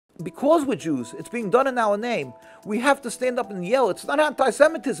because we're Jews, it's being done in our name, we have to stand up and yell. It's not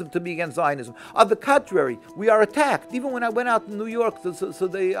anti-Semitism to be against Zionism. On the contrary, we are attacked. Even when I went out in New York,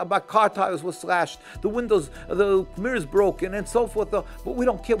 my car tires were slashed, the windows, the mirrors broken, and so forth. But we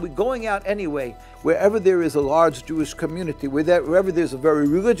don't care. We're going out anyway. Wherever there is a large Jewish community, wherever there's a very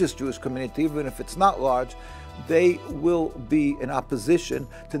religious Jewish community, even if it's not large, they will be in opposition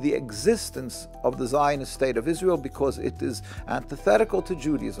to the existence of the Zionist state of Israel because it is antithetical to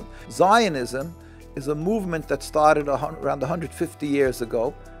Judaism. Zionism is a movement that started around 150 years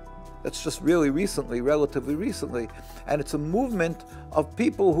ago. That's just really recently, relatively recently. And it's a movement of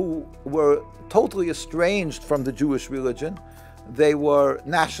people who were totally estranged from the Jewish religion. They were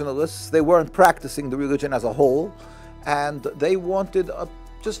nationalists. They weren't practicing the religion as a whole. And they wanted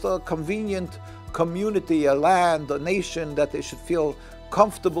just a convenient community, a land, a nation that they should feel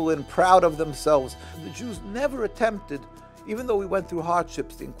comfortable and proud of themselves. The Jews never attempted, even though we went through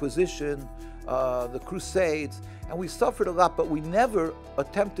hardships, the Inquisition, the Crusades, and we suffered a lot, but we never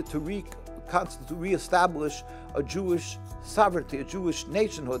attempted to reestablish a Jewish sovereignty, a Jewish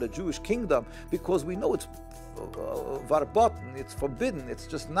nationhood, a Jewish kingdom, because we know it's verboten, it's forbidden, it's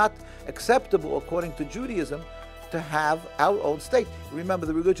just not acceptable according to Judaism to have our own state. Remember,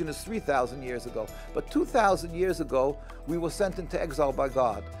 the religion is 3,000 years ago, but 2,000 years ago, we were sent into exile by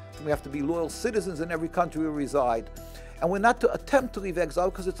God. We have to be loyal citizens in every country we reside. And we're not to attempt to leave exile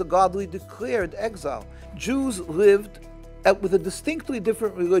because it's a godly declared exile. Jews lived with a distinctly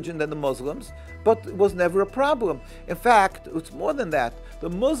different religion than the Muslims, but it was never a problem. In fact, it's more than that. The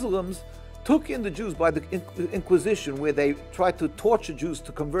Muslims took in the Jews by the Inquisition, where they tried to torture Jews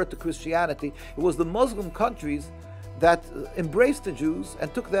to convert to Christianity. It was the Muslim countries that embraced the Jews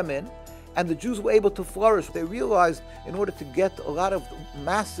and took them in, and the Jews were able to flourish. They realized in order to get a lot of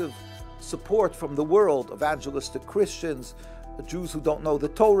massive support from the world, evangelistic Christians, Jews who don't know the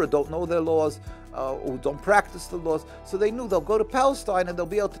Torah, don't know their laws, who don't practice the laws. So they knew they'll go to Palestine and they'll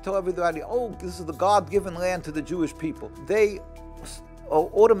be able to tell everybody, oh, this is the God-given land to the Jewish people. They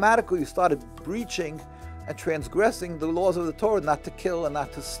automatically started breaching and transgressing the laws of the Torah, not to kill and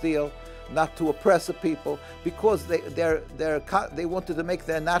not to steal, not to oppress a people, because they wanted to make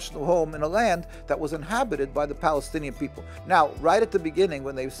their national home in a land that was inhabited by the Palestinian people. Now, right at the beginning,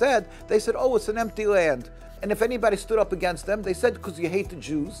 when they said, oh, it's an empty land. And if anybody stood up against them, they said, because you hate the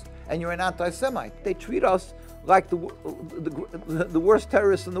Jews and you're an anti-Semite. They treat us like the worst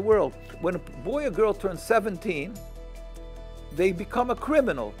terrorists in the world. When a boy or girl turns 17, they become a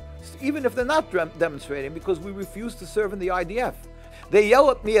criminal, even if they're not demonstrating, because we refuse to serve in the IDF. They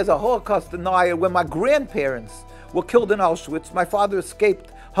yell at me as a Holocaust denier when my grandparents were killed in Auschwitz. My father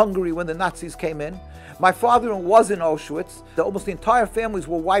escaped Hungary when the Nazis came in. My father was in Auschwitz. Almost the entire families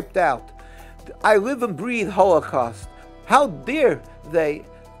were wiped out. I live and breathe Holocaust. How dare they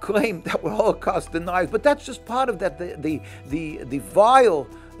claim that we're Holocaust deniers? But that's just part of that, the vile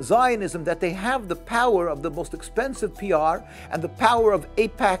Zionism, that they have the power of the most expensive PR and the power of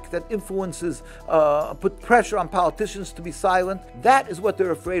AIPAC that influences, put pressure on politicians to be silent. That is what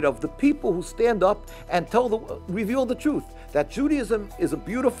they're afraid of. The people who stand up and reveal the truth, that Judaism is a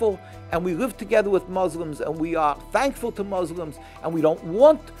beautiful, and we live together with Muslims, and we are thankful to Muslims, and we don't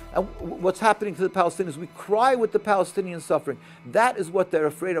want what's happening to the Palestinians. We cry with the Palestinian suffering. That is what they're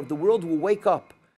afraid of. The world will wake up.